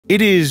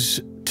It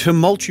is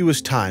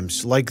tumultuous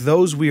times like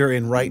those we are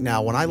in right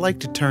now when I like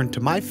to turn to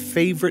my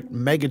favorite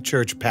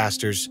megachurch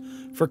pastors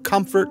for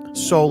comfort,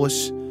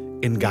 solace,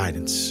 and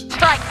guidance.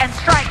 Strike and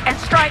strike and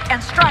strike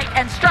and strike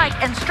and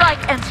strike and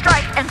strike and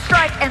strike and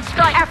strike and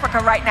strike. Africa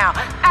right now.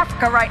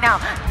 Africa right now.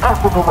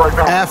 Africa right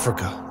now.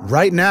 Africa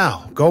right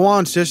now. Go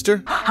on, sister.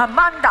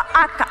 Hamanda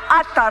aka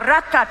ata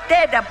raka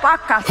te de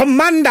baka.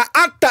 Hamanda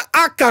ata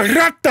aka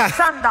rata.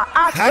 Sanda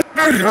ata.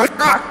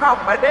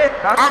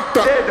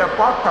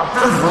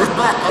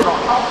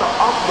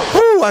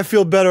 Ooh, I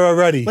feel better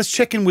already. Let's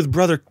check in with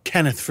Brother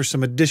Kenneth for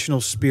some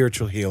additional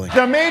spiritual healing.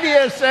 The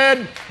media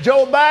said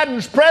Joe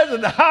Biden's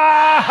president. Ha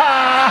ha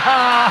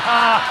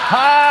ha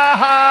ha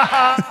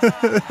ha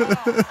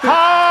ha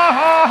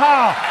ha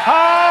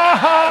ha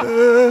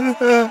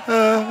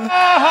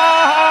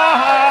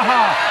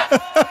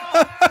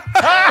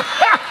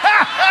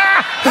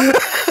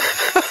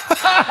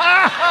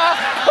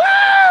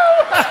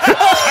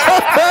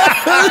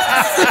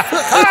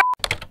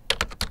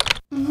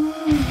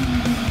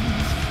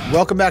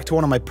Welcome back to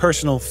one of my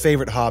personal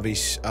favorite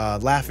hobbies,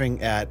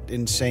 laughing at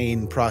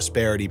insane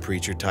prosperity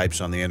preacher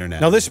types on the internet.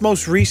 Now, this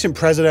most recent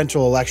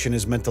presidential election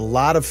has meant a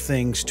lot of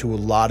things to a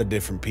lot of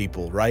different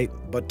people, right?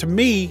 But to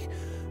me,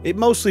 it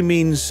mostly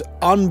means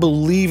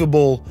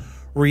unbelievable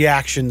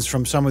reactions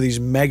from some of these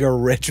mega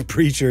rich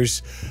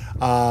preachers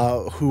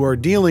who are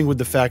dealing with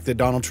the fact that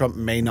Donald Trump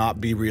may not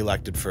be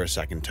reelected for a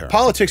second term.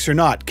 Politics or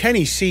not,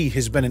 Kenny C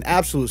has been an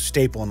absolute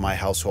staple in my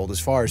household as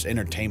far as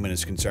entertainment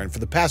is concerned for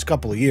the past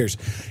couple of years.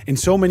 And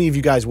so many of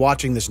you guys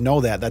watching this know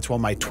that. That's why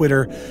my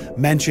Twitter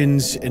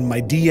mentions and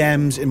my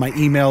DMs and my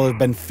email have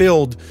been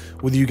filled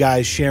with you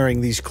guys sharing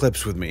these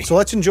clips with me. So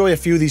let's enjoy a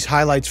few of these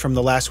highlights from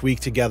the last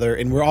week together.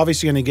 And we're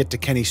obviously going to get to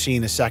Kenny C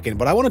in a second.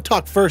 But I want to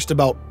talk first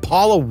about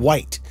Paula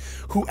White,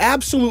 who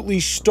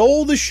absolutely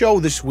stole the show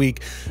this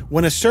week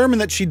when a sermon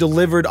that she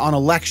delivered on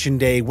Election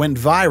Day went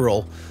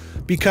viral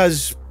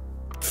because,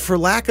 for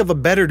lack of a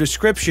better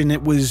description,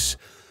 it was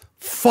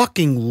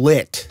fucking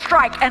lit.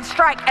 Strike and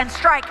strike and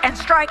strike and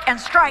strike and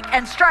strike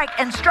and strike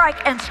and strike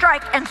and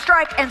strike and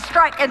strike and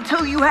strike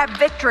until you have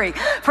victory.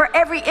 For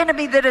every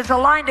enemy that is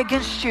aligned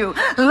against you,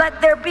 let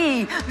there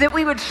be that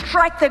we would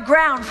strike the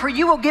ground, for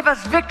you will give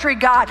us victory,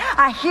 God.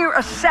 I hear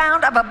a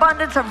sound of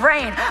abundance of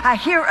rain. I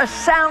hear a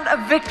sound of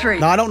victory.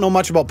 Now, I don't know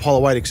much about Paula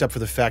White except for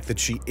the fact that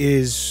she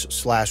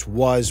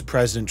was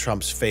President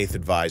Trump's faith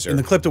advisor. And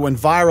the clip that went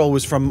viral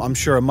was from, I'm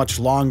sure, a much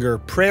longer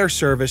prayer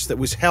service that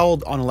was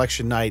held on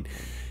election night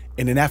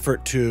in an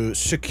effort to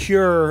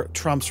secure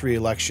Trump's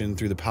re-election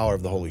through the power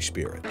of the Holy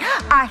Spirit.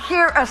 I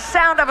hear a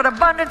sound of an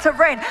abundance of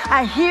rain.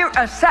 I hear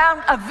a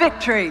sound of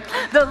victory.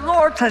 The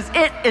Lord says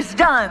it is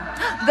done.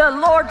 The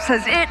Lord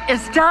says it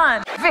is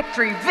done.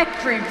 Victory,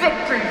 victory,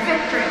 victory,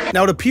 victory.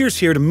 Now, it appears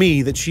here to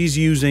me that she's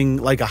using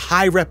like a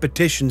high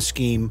repetition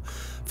scheme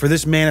for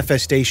this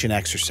manifestation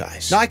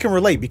exercise. Now, I can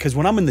relate because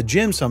when I'm in the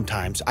gym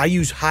sometimes, I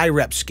use high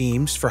rep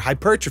schemes for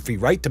hypertrophy,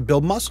 right? To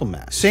build muscle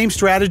mass. Same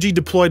strategy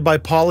deployed by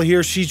Paula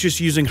here. She's just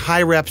using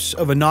high reps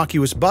of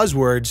innocuous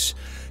buzzwords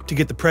to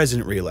get the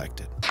president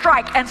reelected.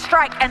 Strike and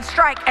strike and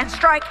strike and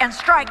strike and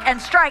strike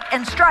and strike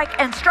and strike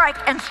and strike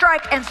and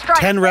strike and strike.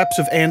 10 reps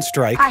of and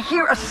strike. I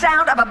hear a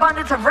sound of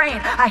abundance of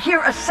rain. I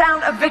hear a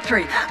sound of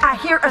victory. I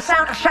hear a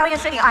sound of shouting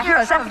and singing. I hear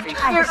a sound of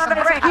victory. I hear a sound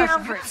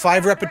of rain.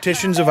 5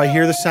 repetitions of I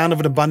hear the sound of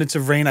an abundance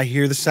of rain. I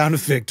hear the sound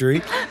of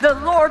victory. The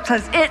Lord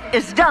says it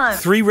is done.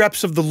 3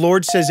 reps of the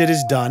Lord says it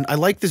is done. I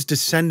like this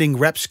descending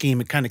rep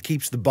scheme. It kind of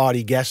keeps the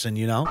body guessing,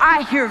 you know?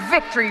 I hear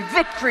victory,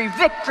 victory,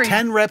 victory.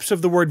 10 reps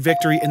of the word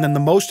victory, and then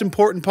the most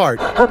important part.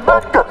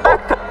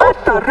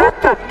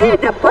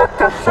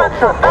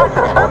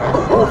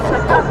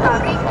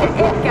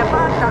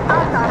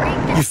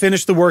 You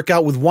finish the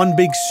workout with one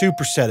big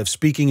superset of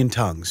speaking in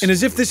tongues. And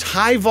as if this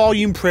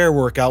high-volume prayer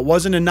workout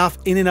wasn't enough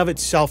in and of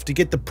itself to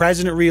get the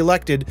president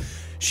reelected,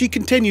 she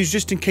continues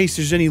just in case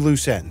there's any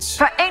loose ends.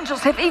 For angels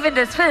have even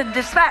been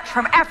dispatched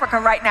from Africa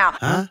right now.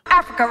 Huh?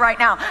 Africa right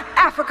now.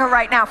 Africa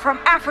right now. From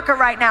Africa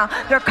right now.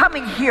 They're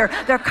coming here.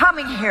 They're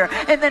coming here.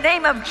 In the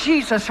name of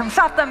Jesus. From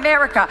South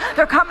America.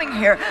 They're coming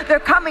here.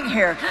 They're coming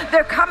here.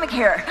 They're coming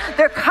here.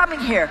 They're coming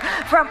here.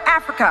 From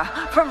Africa.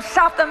 From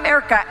South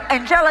America.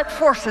 Angelic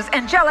forces.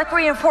 Angelic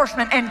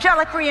reinforcement.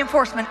 Angelic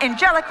reinforcement.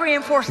 Angelic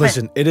reinforcement.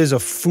 Listen, it is a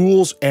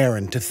fool's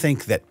errand to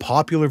think that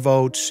popular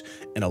votes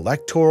and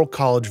electoral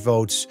college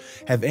votes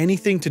have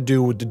anything to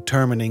do with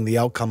determining the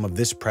outcome of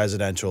this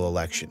presidential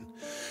election.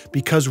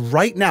 Because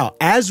right now,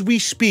 as we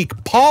speak,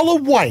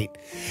 Paula White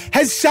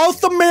has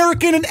South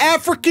American and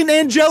African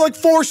angelic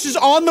forces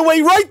on the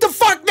way right the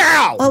fuck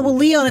now! Oh, well,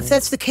 Leon, if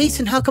that's the case,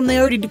 then how come they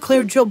already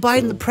declared Joe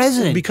Biden the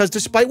president? Because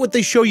despite what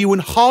they show you in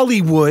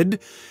Hollywood,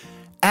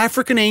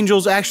 African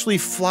angels actually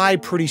fly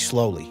pretty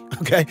slowly,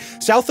 okay?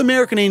 South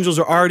American angels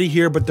are already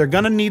here, but they're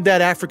gonna need that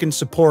African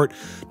support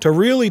to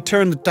really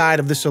turn the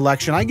tide of this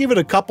election. I give it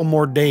a couple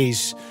more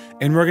days,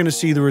 and we're gonna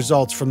see the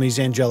results from these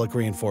angelic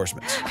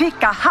reinforcements.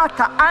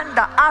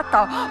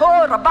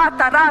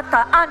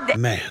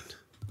 Man.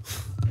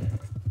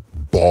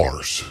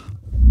 Bars.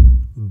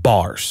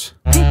 Bars.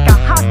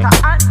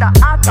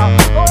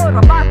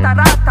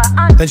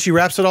 Then she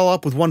wraps it all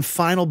up with one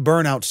final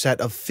burnout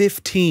set of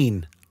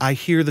 15 I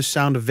Hear the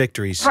Sound of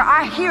Victories. For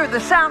I hear the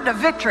sound of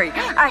victory.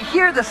 I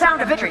hear the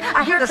sound of victory.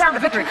 I hear the sound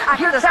of victory. I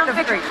hear the sound of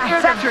victory. I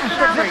hear the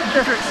sound of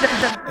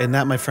victory. And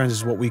that, my friends,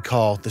 is what we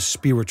call the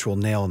spiritual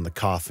nail in the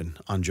coffin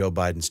on Joe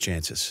Biden's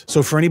chances.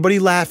 So for anybody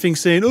laughing,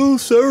 saying, oh,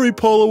 sorry,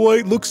 Paula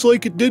White, looks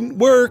like it didn't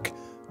work,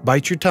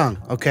 bite your tongue,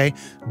 okay?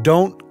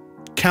 Don't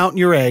count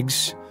your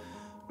eggs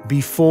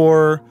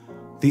before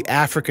the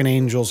African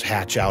angels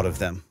hatch out of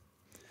them.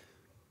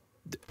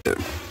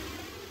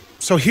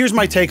 So here's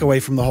my takeaway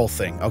from the whole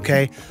thing,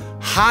 okay?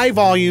 High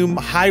volume,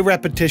 high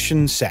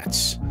repetition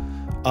sets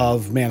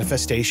of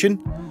manifestation,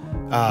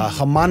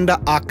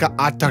 Hamanda Aka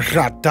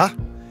Atarata,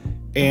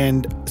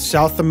 and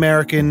South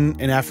American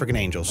and African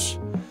angels.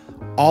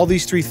 All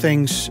these three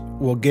things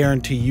will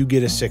guarantee you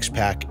get a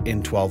six-pack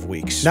in 12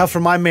 weeks. Now for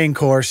my main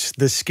course,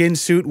 the skin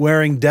suit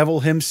wearing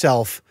devil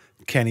himself,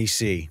 Kenny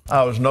C.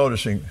 I was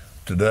noticing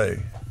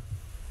today,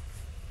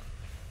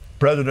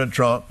 President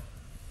Trump,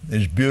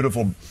 his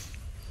beautiful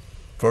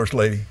First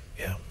Lady,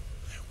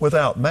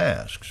 without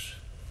masks.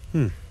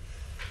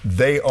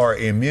 They are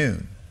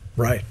immune.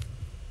 Right.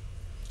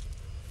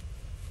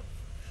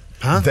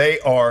 Huh? They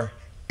are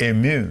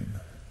immune.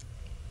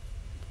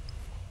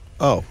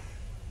 Oh,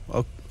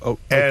 And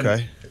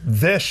okay.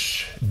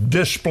 this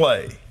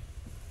display.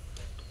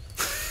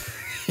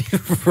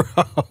 Bro,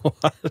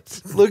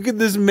 look at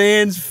this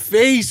man's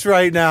face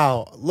right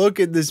now. Look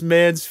at this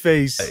man's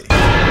face.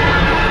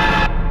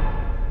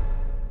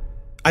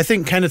 I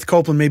think Kenneth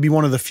Copeland may be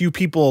one of the few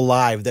people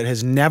alive that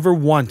has never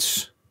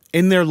once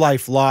in their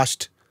life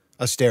lost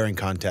a staring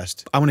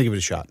contest. I'm going to give it a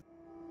shot.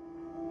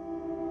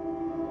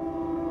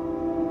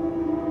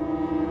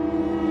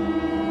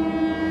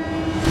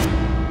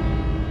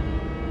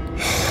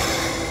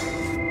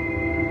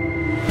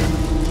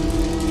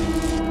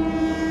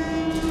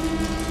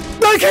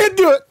 I can't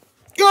do it.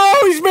 Oh,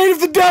 he's made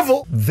of the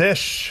devil.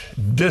 This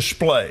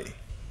display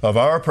of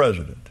our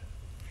president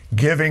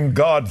giving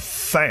God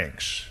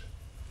thanks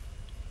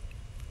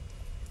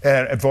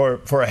and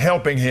for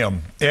helping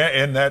him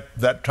in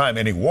that time,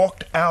 and he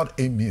walked out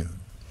immune.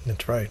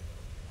 That's right.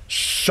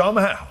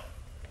 Somehow,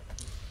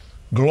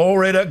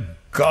 glory to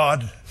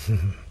God.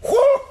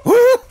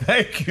 Woo!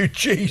 Thank you,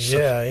 Jesus.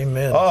 Yeah,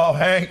 amen. Oh,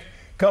 Hank,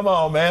 come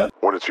on, man.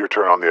 When it's your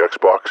turn on the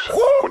Xbox,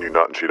 Woo! when you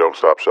nut and she don't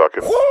stop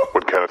sucking, Woo!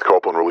 when Kenneth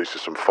Copeland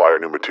releases some fire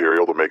new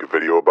material to make a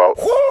video about,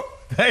 Woo!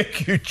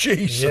 Thank you,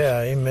 Jesus. Yeah,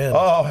 amen.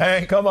 Oh,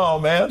 Hank, come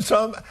on, man.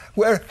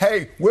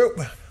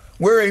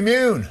 We're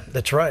immune.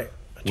 That's right.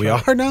 We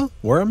are now?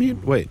 We're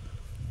immune? Wait,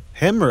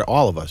 him or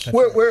all of us?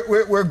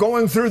 We're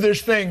going through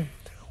this thing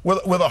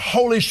with a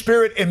Holy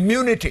Spirit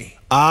immunity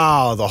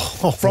Oh, the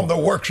whole... from the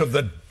works of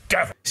the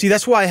devil. See,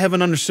 that's why I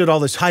haven't understood all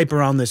this hype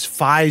around this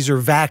Pfizer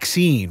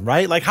vaccine,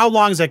 right? Like, how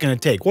long is that going to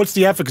take? What's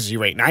the efficacy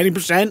rate?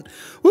 90%?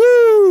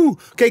 Woo!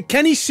 Okay,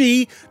 Kenny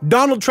C.,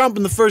 Donald Trump,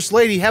 and the First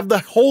Lady have the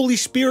Holy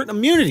Spirit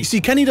immunity. See,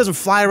 Kenny doesn't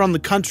fly around the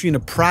country in a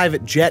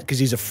private jet because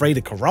he's afraid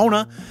of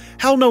corona.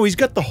 Hell no, he's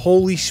got the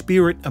Holy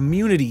Spirit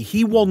immunity.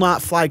 He will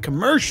not fly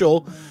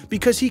commercial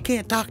because he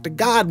can't talk to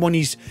God when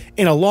he's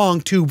in a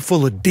long tube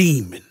full of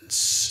demons.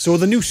 So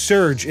with a new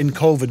surge in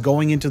COVID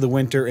going into the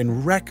winter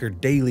and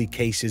record daily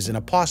cases and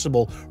a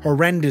possible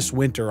horrendous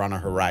winter on a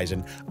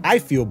horizon, I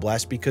feel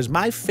blessed because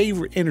my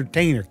favorite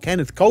entertainer,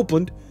 Kenneth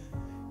Copeland,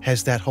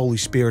 has that Holy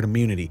Spirit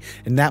immunity.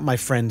 And that, my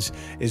friends,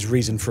 is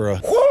reason for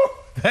a... Woo!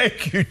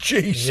 Thank you,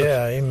 Jesus.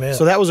 Yeah, amen.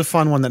 So that was a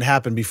fun one that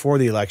happened before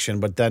the election,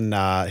 but then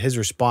his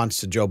response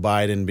to Joe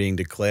Biden being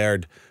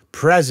declared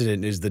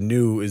president is the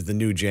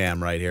new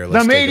jam right here.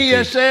 Let's The take a media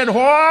peek. said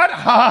what?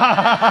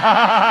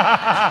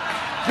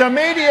 The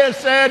media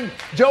said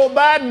Joe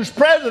Biden's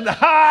president.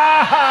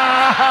 Ha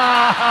ha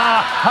ha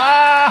ha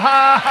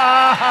ha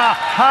ha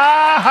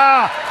ha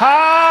ha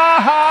ha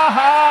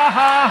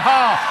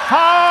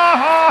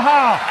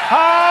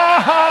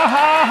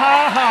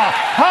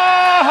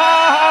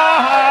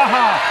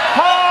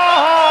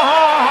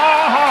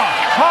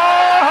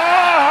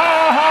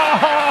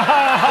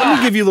Let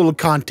me give you a little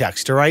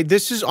context, all right?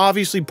 This is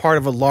obviously part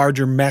of a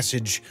larger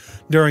message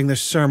during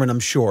this sermon, I'm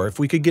sure. If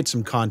we could get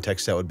some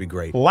context, that would be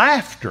great.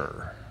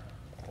 Laughter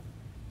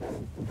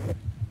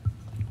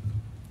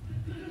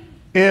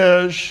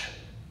is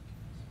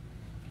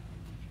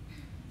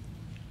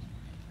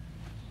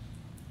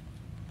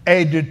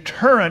a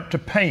deterrent to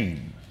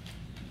pain.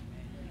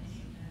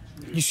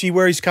 You see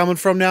where he's coming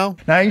from now?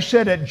 Now, he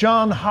said at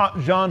Johns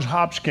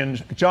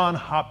Hopkins,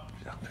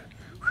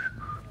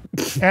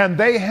 and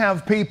they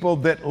have people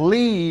that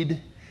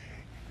lead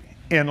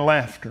in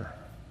laughter.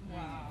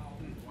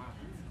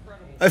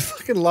 I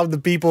fucking love the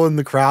people in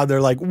the crowd. They're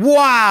like,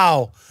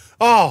 wow.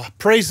 Oh,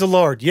 praise the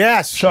Lord.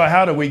 Yes. So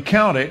how do we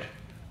count it?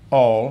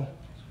 All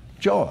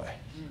joy.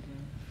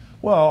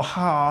 Well,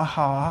 ha,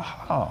 ha,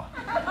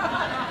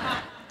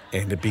 ha.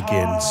 And it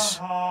begins.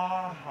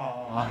 Ha,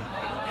 ha,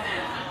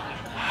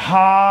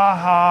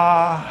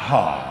 ha,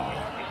 ha.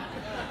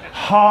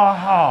 Ha,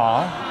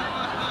 ha.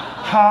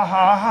 Ha,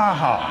 ha, ha,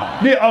 ha.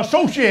 The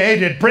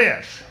Associated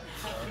Press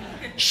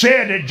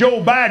said that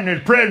Joe Biden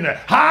is president.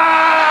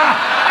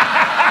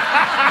 Ha!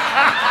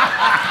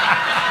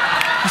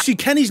 You see,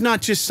 Kenny's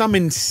not just some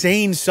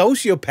insane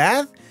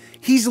sociopath.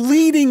 He's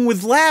leading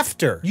with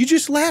laughter. You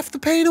just laugh the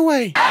pain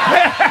away.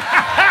 Yeah.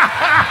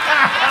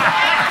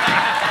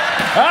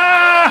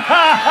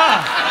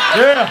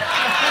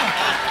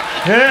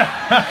 Yeah.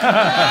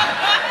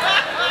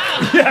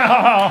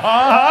 Yeah.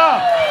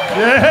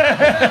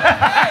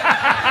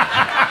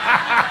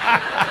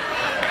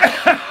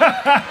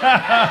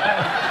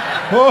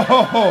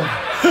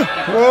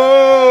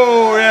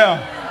 Oh,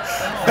 yeah.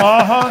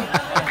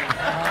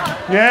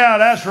 Yeah,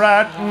 that's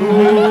right.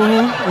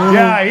 Mm-hmm.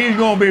 Yeah, he's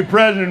gonna be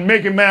president.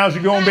 Mickey Mouse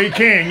is gonna be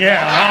king.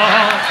 Yeah.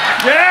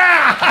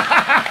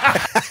 Yeah.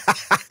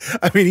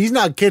 I mean, he's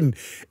not kidding.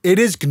 It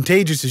is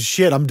contagious as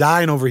shit. I'm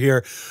dying over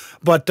here.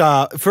 But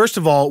first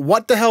of all,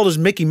 what the hell does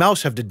Mickey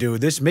Mouse have to do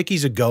with this?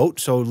 Mickey's a goat,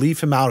 so leave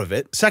him out of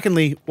it.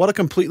 Secondly, what a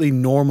completely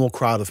normal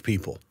crowd of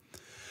people.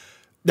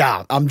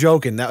 Nah, I'm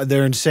joking.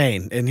 They're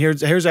insane. And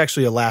here's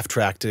actually a laugh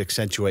track to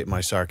accentuate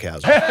my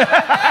sarcasm.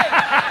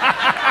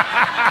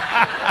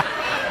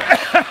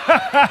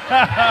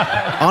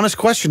 Honest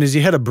question, has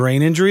he had a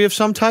brain injury of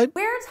some type?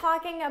 We're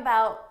talking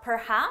about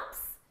perhaps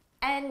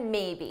and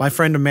maybe. My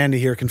friend Amanda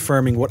here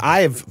confirming what I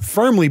have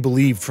firmly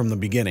believed from the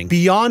beginning.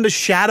 Beyond a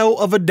shadow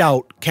of a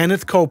doubt,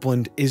 Kenneth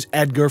Copeland is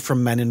Edgar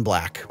from Men in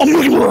Black.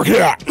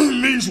 It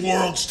means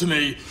worlds to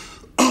me.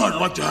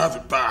 I'd like to have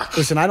it back.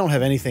 Listen, I don't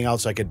have anything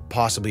else I could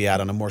possibly add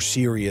on a more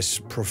serious,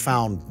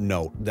 profound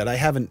note that I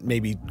haven't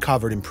maybe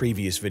covered in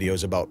previous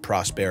videos about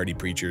prosperity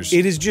preachers.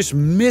 It is just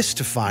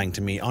mystifying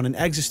to me on an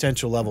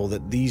existential level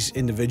that these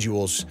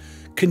individuals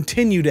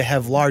continue to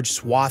have large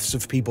swaths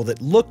of people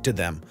that look to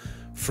them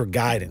for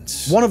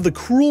guidance. One of the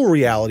cruel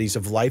realities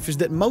of life is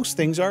that most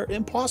things are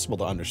impossible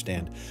to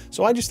understand.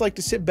 So I just like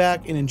to sit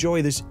back and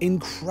enjoy this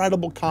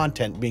incredible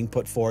content being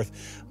put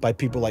forth by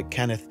people like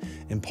Kenneth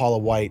and Paula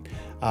White,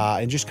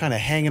 and just kind of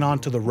hanging on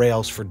to the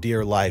rails for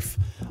dear life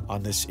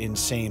on this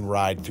insane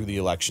ride through the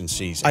election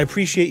season. I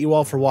appreciate you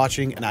all for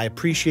watching, and I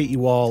appreciate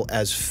you all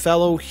as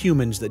fellow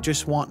humans that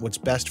just want what's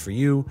best for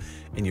you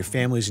and your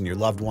families and your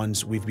loved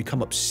ones. We've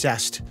become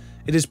obsessed.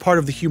 It is part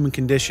of the human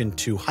condition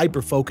to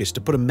hyper-focus,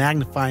 to put a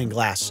magnifying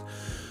glass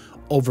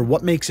over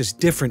what makes us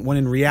different, when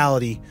in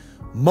reality,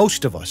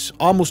 most of us,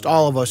 almost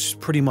all of us,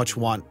 pretty much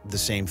want the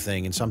same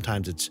thing. And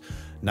sometimes it's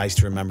nice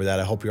to remember that.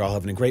 I hope you're all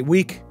having a great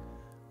week.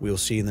 We'll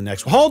see you in the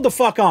next one. Hold the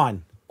fuck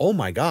on! Oh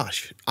my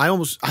gosh. I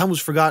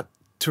almost forgot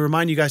to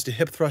remind you guys to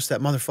hip thrust that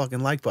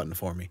motherfucking like button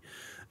for me,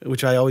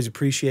 which I always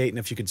appreciate. And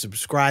if you could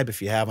subscribe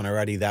if you haven't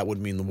already, that would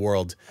mean the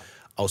world.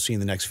 I'll see you in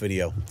the next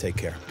video. Take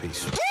care.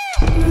 Peace.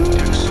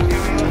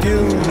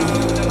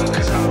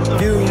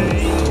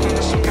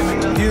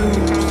 You.